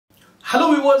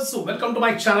Hello viewers, welcome to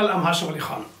my channel. I'm Hasham Ali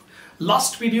Khan.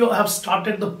 Last video I have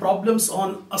started the problems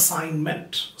on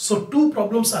assignment. So two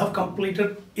problems I have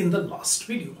completed in the last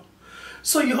video.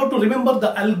 So you have to remember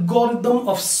the algorithm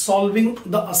of solving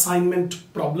the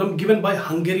assignment problem given by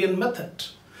Hungarian method.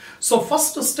 So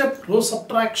first step row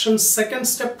subtraction, second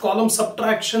step column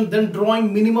subtraction, then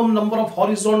drawing minimum number of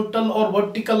horizontal or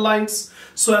vertical lines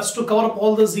so as to cover up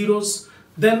all the zeros.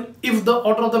 Then if the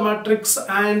order of the matrix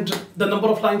and the number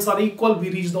of lines are equal, we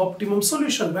reach the optimum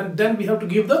solution. Then we have to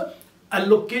give the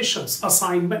allocations,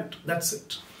 assignment. That's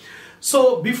it.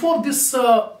 So before this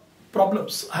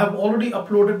problems, I have already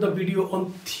uploaded the video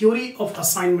on theory of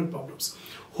assignment problems.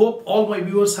 Hope all my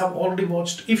viewers have already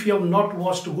watched. If you have not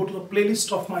watched, go to the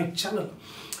playlist of my channel.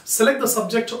 Select the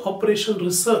subject operation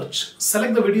research.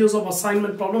 Select the videos of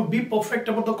assignment problem. Be perfect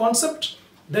about the concept.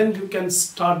 Then you can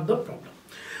start the problem.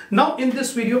 Now in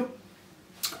this video,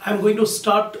 I'm going to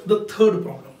start the third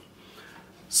problem.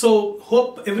 So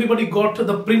hope everybody got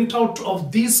the printout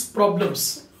of these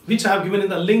problems which I have given in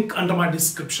the link under my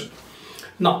description.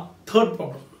 Now third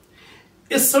problem.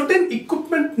 A certain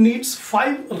equipment needs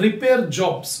 5 repair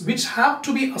jobs which have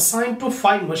to be assigned to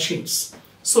 5 machines.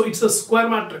 So it's a square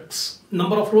matrix.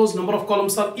 Number of rows, number of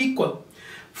columns are equal.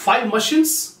 5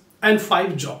 machines and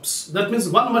 5 jobs. That means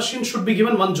one machine should be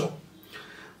given one job.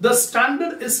 The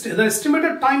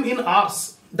estimated time in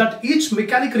hours that each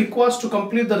mechanic requires to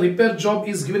complete the repair job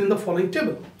is given in the following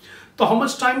table. So how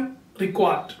much time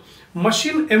required?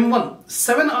 Machine M1,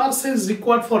 7 hours is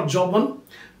required for job 1,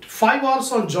 5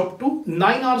 hours on job 2,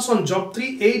 9 hours on job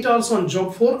 3, 8 hours on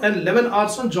job 4 and 11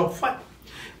 hours on job 5.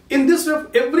 In this way,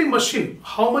 every machine,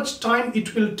 how much time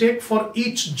it will take for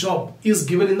each job is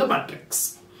given in the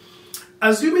matrix.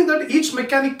 Assuming that each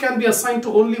mechanic can be assigned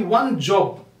to only one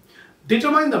job,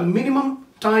 determine the minimum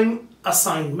time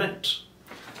assignment.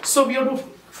 So we have to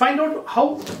find out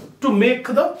how to make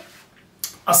the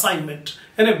assignment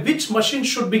and which machine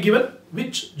should be given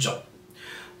which job.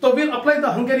 So we'll apply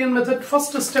the Hungarian method.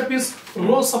 First step is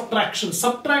row subtraction,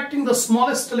 subtracting the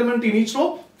smallest element in each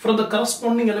row from the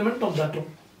corresponding element of that row.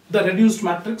 The reduced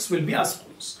matrix will be as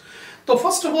follows. So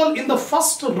first of all, in the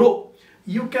first row,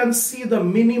 you can see the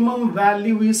minimum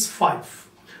value is 5.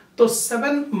 So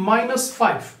 7 minus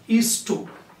 5 is 2.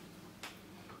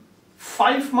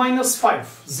 5 minus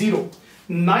 5, 0.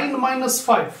 9 minus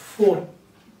 5, 4.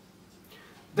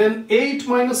 Then 8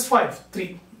 minus 5,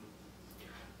 3.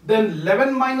 Then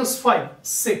 11 minus 5,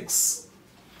 6.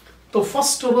 So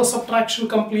first row subtraction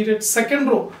completed. Second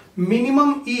row,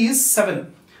 minimum is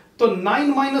 7. So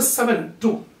 9 minus 7,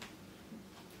 2.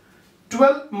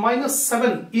 12 minus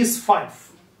 7 is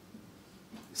 5.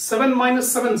 7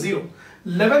 minus 7, 0.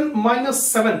 11 minus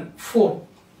 7, 4.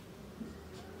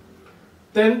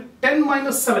 Then 10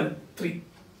 minus 7, 3.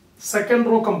 Second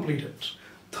row completed.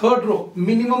 Third row,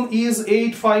 minimum is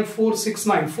 8, 5, 4, 6,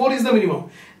 9. 4 is the minimum.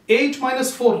 8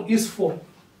 minus 4 is 4.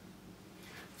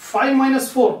 5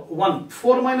 minus 4, 1.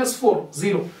 4 minus 4,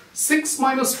 0. 6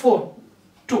 minus 4,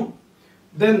 2.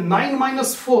 Then 9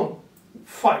 minus 4,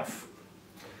 5.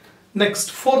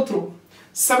 Next, fourth row.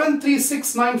 7, 3,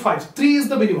 6, 9, 5. 3 is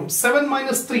the minimum. 7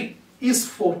 minus 3 is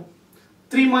 4.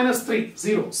 3 minus 3,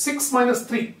 0. 6 minus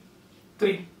 3,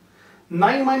 3.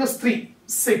 9 minus 3,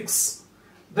 6.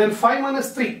 Then 5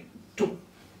 minus 3, 2.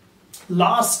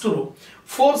 Last row.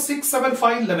 4, 6, 7,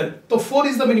 5, 11. So 4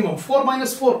 is the minimum. 4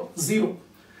 minus 4, 0.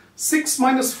 6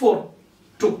 minus 4,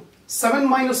 2. 7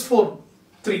 minus 4,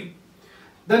 3.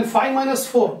 Then 5 minus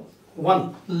 4,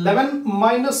 1. 11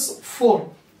 minus 4,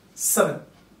 7.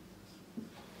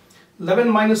 11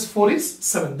 minus 4 is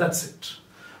 7. That's it.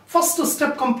 First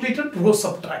step completed, row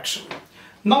subtraction.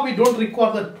 Now we don't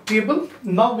require the table.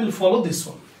 Now we'll follow this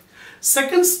one.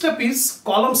 Second step is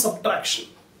column subtraction.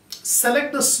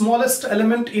 Select the smallest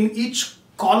element in each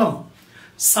column.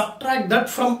 Subtract that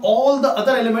from all the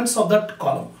other elements of that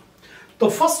column. The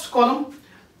first column,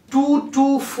 2,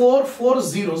 2, 4, 4,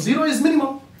 0. 0 is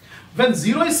minimum. When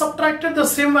 0 is subtracted, the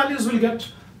same values will get.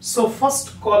 So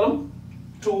first column,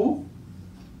 2,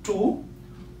 2,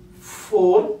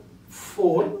 4,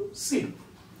 4, 0.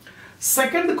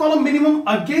 Second column minimum,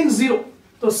 again 0.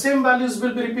 The same values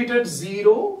will be repeated.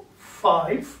 0,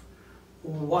 5,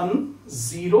 1,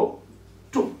 0,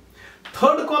 2.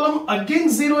 Third column, again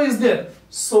 0 is there.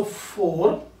 So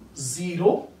 4,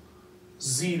 0,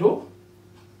 0,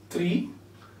 3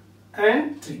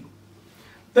 and 3.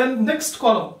 Then next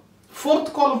column,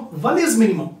 fourth column, 1 is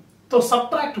minimum. So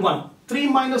subtract 1. 3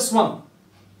 minus 1,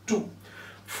 2.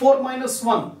 4 minus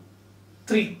 1,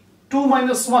 3. 2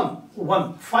 minus 1,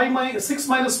 1. 6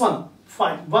 minus 1,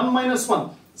 5. 1 minus 1,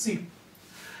 0.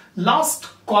 Last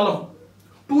column,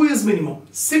 2 is minimum.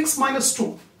 6 minus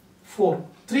 2, 4,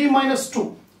 3 minus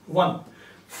 2, 1,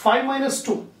 5 minus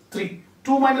 2, 3,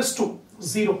 2 minus 2,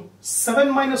 0,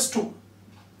 7 minus 2,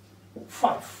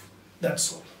 5.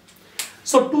 That's all.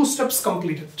 So 2 steps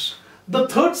completed. The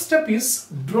third step is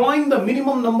drawing the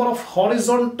minimum number of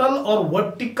horizontal or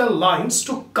vertical lines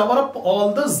to cover up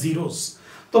all the zeros.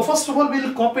 So first of all, we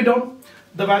will copy down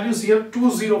the values here.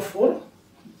 204,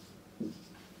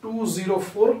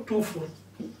 204, 24.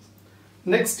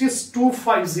 Next is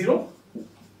 250,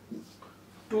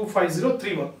 250,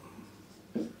 31.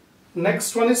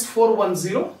 Next one is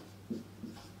 410,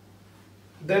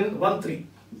 then 13.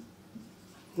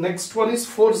 Next one is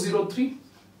 403,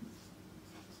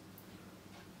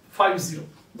 50.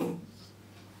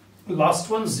 Last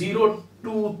one 0,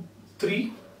 2,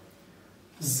 3,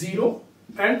 0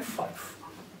 and 5.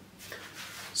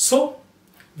 So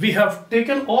we have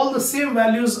taken all the same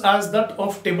values as that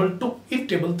of table 2 in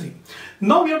table 3.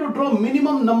 Now we have to draw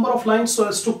minimum number of lines so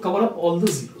as to cover up all the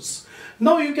zeros.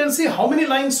 Now you can see how many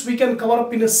lines we can cover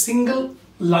up in a single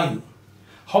line.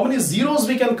 How many zeros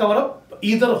we can cover up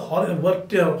either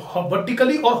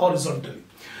vertically or horizontally.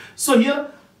 So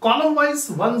here column wise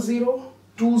 1 0,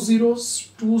 2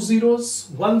 zeros, 2 zeros,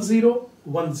 1 0,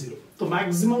 1 0. So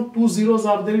maximum 2 zeros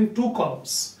are there in 2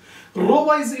 columns. Row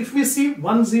wise if we see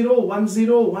 1 0, 1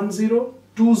 0, 1 0,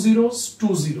 2 zeros,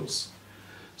 2 zeros.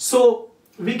 So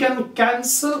we can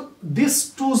cancel these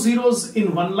 2 zeros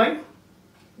in one line.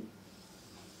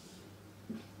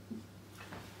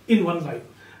 In one line.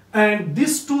 And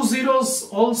these 2 zeros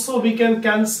also we can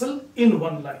cancel in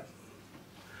one line.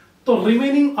 So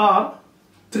remaining are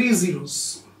 3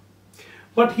 zeros.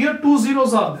 But here 2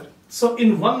 zeros are there. So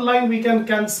in one line we can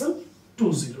cancel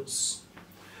 2 zeros.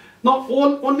 Now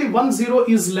only 1 0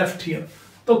 is left here.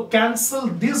 So cancel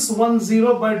this 1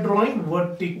 0 by drawing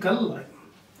vertical line.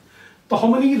 So how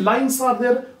many lines are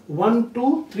there? 1,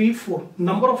 2, 3, 4.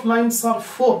 Number of lines are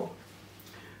 4.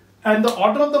 And the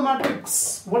order of the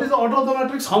matrix, what is the order of the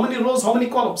matrix? How many rows, how many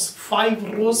columns?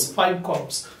 5 rows, 5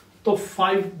 columns. So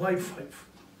 5 by 5.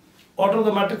 Order of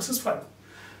the matrix is 5.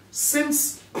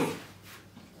 Since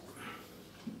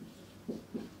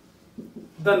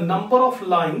the number of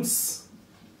lines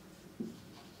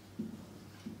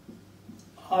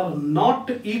are not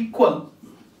equal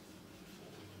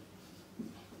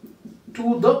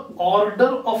to the order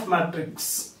of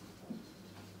matrix,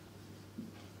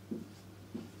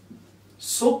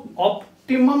 so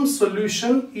optimum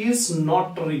solution is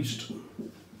not reached.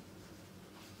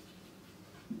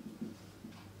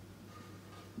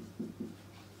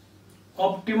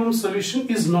 Optimum solution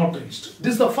is not reached.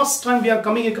 This is the first time we are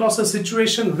coming across a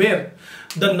situation where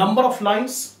the number of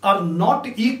lines are not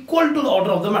equal to the order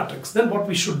of the matrix. Then what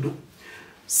we should do?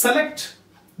 Select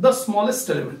the smallest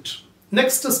element.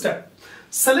 Next step,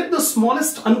 select the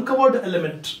smallest uncovered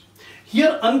element.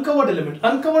 Here uncovered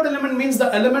element means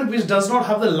the element which does not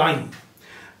have the line.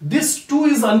 This 2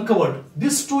 is uncovered,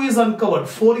 this 2 is uncovered,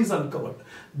 4 is uncovered.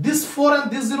 This 4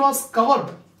 and this 0 is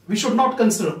covered. We should not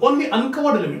consider. Only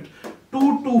uncovered element.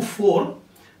 2, 2, 4,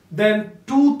 then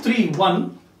 2, 3,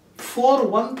 1, 4,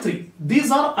 1, 3.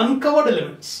 These are uncovered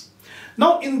elements.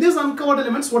 Now in these uncovered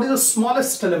elements, what is the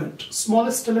smallest element?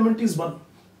 Smallest element is 1.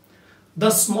 The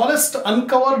smallest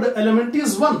uncovered element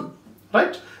is 1,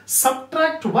 right?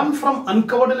 Subtract 1 from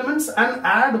uncovered elements and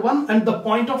add 1 at the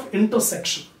point of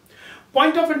intersection.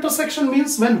 Point of intersection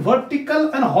means when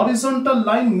vertical and horizontal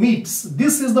line meets,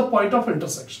 this is the point of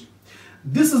intersection.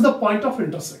 This is the point of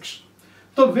intersection.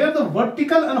 So where the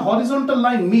vertical and horizontal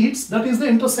line meets, that is the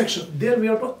intersection. There we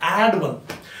have to add 1.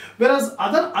 Whereas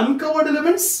other uncovered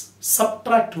elements,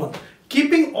 subtract 1,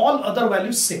 keeping all other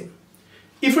values same.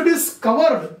 If it is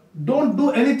covered, don't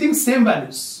do anything, same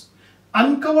values.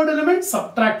 Uncovered element,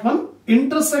 subtract 1,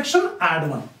 intersection, add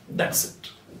 1. That's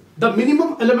it. The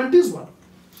minimum element is 1.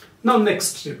 Now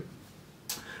next step.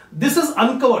 This is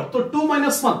uncovered, so 2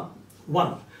 minus 1,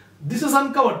 1. This is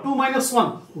uncovered, 2 minus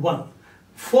 1, 1.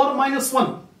 4 minus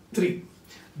 1, 3.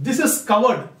 This is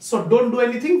covered, so don't do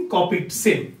anything, copy it,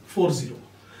 same, 4, 0.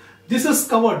 This is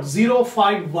covered, 0,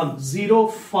 5, 1, 0,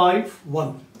 5,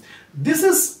 1. This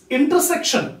is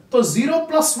intersection, so 0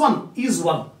 plus 1 is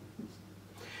 1.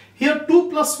 Here 2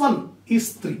 plus 1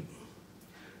 is 3.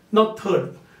 Now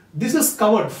third, this is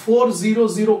covered, 4, 0,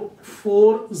 0,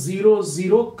 4, 0,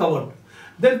 0 covered.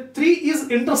 Then 3 is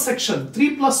intersection,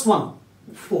 3 plus 1,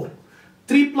 4.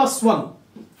 3 plus 1,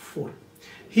 4.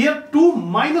 Here 2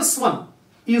 minus 1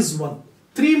 is 1.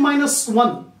 3 minus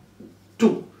 1,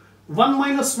 2. 1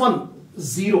 minus 1,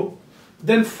 0.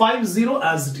 Then 5, 0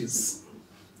 as it is.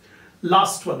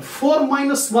 Last one. 4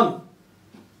 minus 1,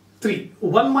 3.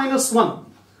 1 minus 1,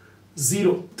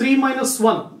 0. 3 minus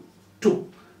 1,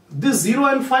 2. This 0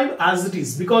 and 5 as it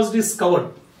is because it is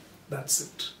covered. That's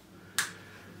it.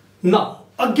 Now,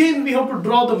 again we have to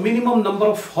draw the minimum number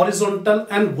of horizontal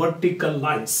and vertical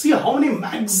lines. See how many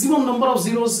maximum number of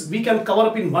zeros we can cover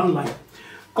up in one line.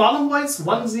 Column wise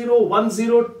 1 0, 1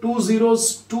 0, 2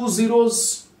 zeros, 2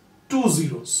 zeros, 2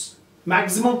 zeros.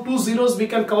 Maximum 2 zeros we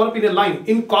can cover up in a line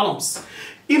in columns.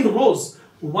 In rows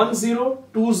 1 0,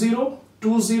 2 0,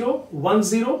 2 0, 1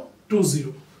 0, 2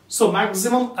 0. So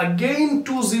maximum again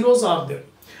 2 zeros are there.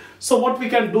 So what we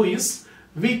can do is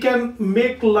we can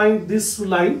make line this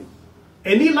line.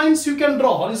 Any lines you can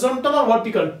draw, horizontal or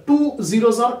vertical, 2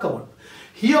 zeros are covered.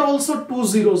 Here also 2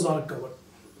 zeros are covered.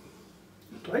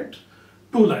 Right?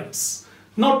 2 lines.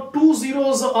 Now 2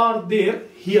 zeros are there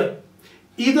here.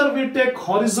 Either we take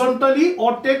horizontally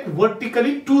or take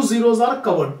vertically, 2 zeros are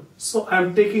covered. So I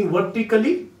am taking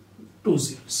vertically 2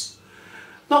 zeros.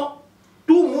 Now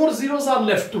 2 more zeros are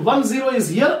left. 1 zero is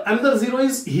here, another 0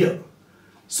 is here.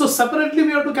 So separately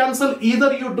we have to cancel.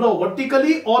 Either you draw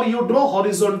vertically or you draw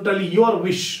horizontally, your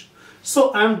wish.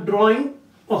 So I am drawing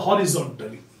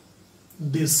horizontally.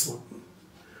 This one.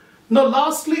 Now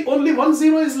lastly only 1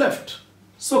 0 is left.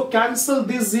 So cancel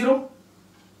this 0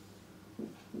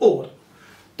 over.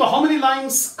 So how many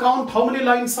lines? Count how many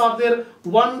lines are there?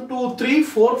 1, 2, 3,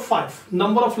 4, 5.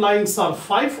 Number of lines are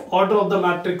 5. Order of the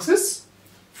matrix is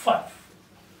 5.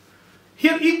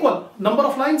 Here equal. Number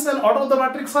of lines and order of the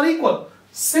matrix are equal.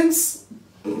 Since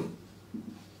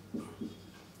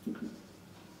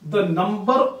the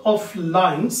number of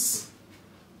lines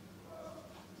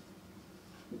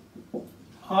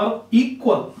are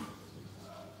equal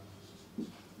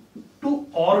to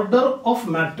order of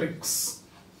matrix,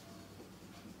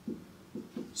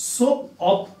 so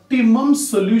optimum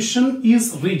solution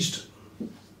is reached.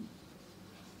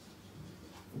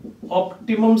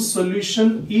 Optimum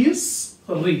solution is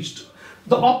reached.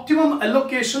 The optimum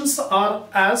allocations are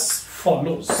as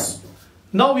follows.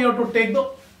 Now we have to take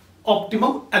the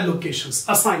optimum allocations,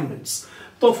 assignments.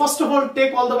 So first of all,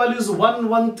 take all the values 1,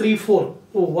 1, 3, 4.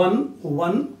 1,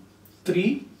 1,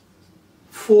 3,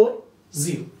 4,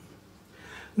 0.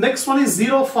 Next one is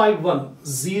 0, 5, 1.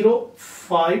 0,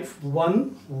 5,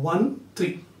 1, 1,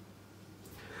 3.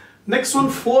 Next one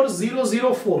 4, 0,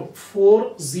 0, 4.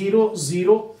 4, 0,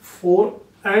 0, 4.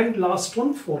 And last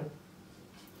one 4.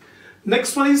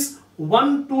 Next one is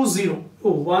 1, 2, 0.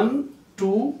 1,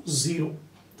 2, 0.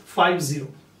 5, 0.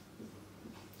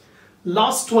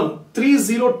 Last one 3,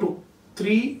 0, 2.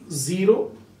 3,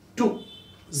 0, 2.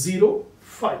 0,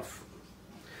 5.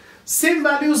 Same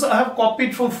values I have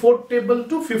copied from 4th table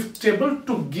to 5th table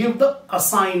to give the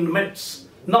assignments.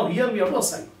 Now here we have to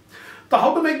assign. So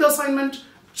how to make the assignment?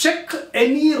 Check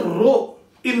any row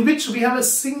in which we have a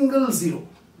single 0.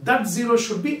 That 0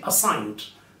 should be assigned.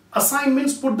 Assign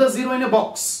means put the 0 in a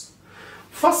box.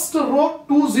 First row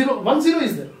 2 0, 1 0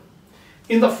 is there.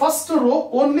 In the first row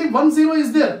only 1 0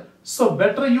 is there. So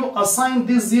better you assign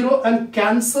this 0 and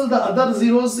cancel the other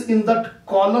zeros in that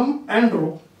column and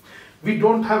row. We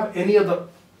don't have any other.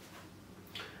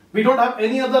 We don't have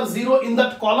any other 0 in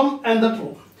that column and that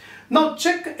row. Now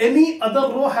check any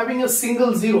other row having a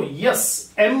single 0.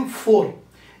 Yes, M4.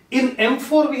 In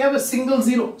M4 we have a single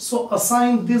 0. So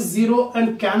assign this 0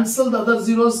 and cancel the other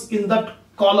zeros in that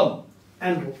column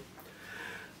and row.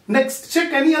 Next,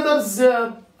 check any other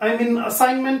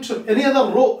assignment, any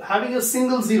other row having a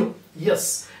single 0.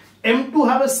 Yes, M2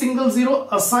 have a single 0.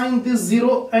 Assign this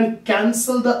 0 and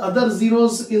cancel the other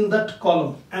zeros in that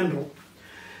column and row.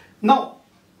 Now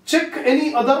check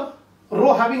any other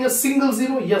row having a single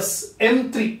 0. Yes,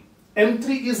 M3.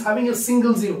 M3 is having a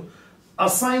single 0.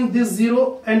 Assign this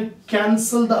 0 and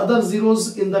cancel the other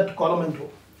zeros in that column and row.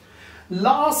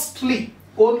 Lastly,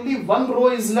 only one row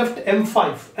is left,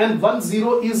 M5, and 1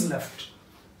 0 is left.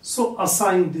 So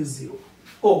assign this 0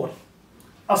 over.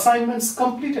 Assignments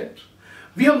completed.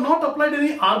 We have not applied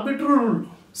any arbitrary rule.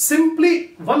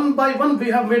 Simply one by one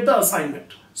we have made the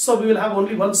assignment. So we will have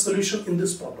only one solution in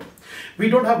this problem. We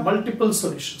don't have multiple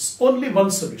solutions. Only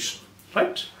one solution.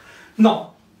 Right?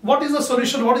 Now, what is the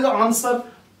solution? What is the answer?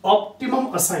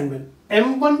 Optimum assignment.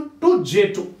 M1 to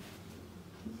J2.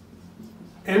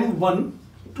 M1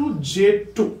 to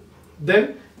J2.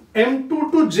 Then M2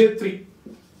 to J3.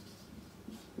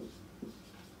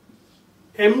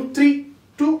 M3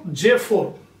 to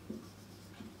J4.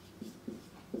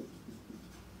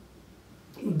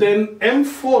 Then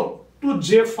M4 to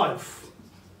J5.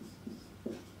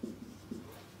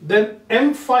 Then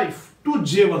M5 to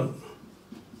J1.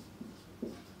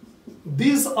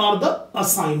 These are the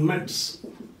assignments.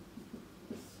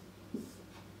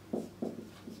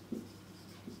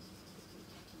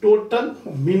 Total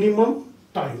minimum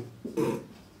time.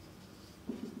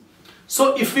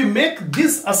 So if we make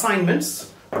these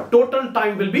assignments, total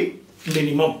time will be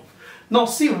minimum. Now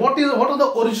see what are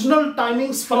the original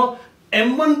timings for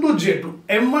M1 to J2.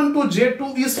 M1 to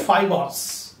J2 is 5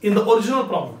 hours in the original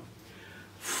problem.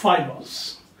 5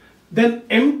 hours. Then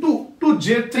M2 to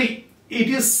J3, it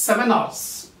is 7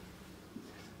 hours.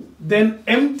 Then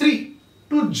M3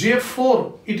 to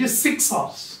J4, it is 6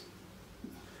 hours.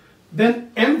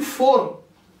 Then M4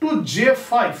 to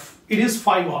J5, it is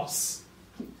 5 hours.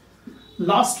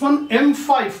 Last one,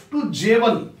 M5 to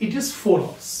J1, it is 4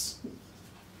 hours.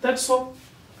 That's all.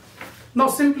 Now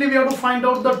simply we have to find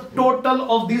out the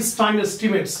total of these time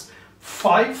estimates.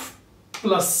 5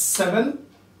 plus 7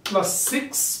 plus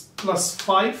 6 plus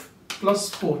 5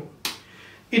 plus 4.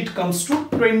 It comes to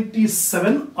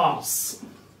 27 hours.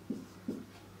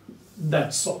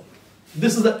 That's all.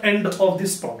 This is the end of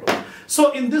this problem.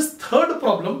 So in this third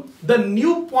problem, the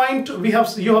new point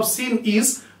you have seen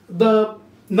is the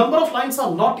number of lines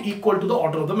are not equal to the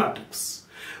order of the matrix.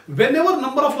 Whenever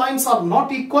number of lines are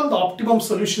not equal, the optimum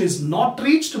solution is not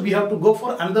reached. We have to go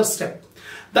for another step.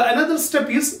 The another step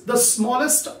is the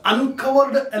smallest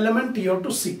uncovered element you have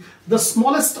to see. The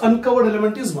smallest uncovered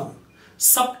element is 1.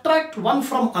 Subtract 1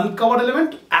 from uncovered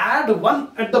element, add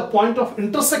 1 at the point of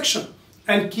intersection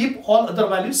and keep all other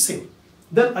values same.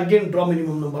 Then again draw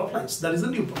minimum number of lines. That is the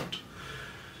new point.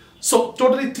 So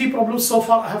totally 3 problems so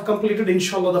far I have completed.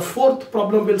 Inshallah the 4th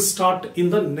problem will start in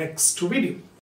the next video.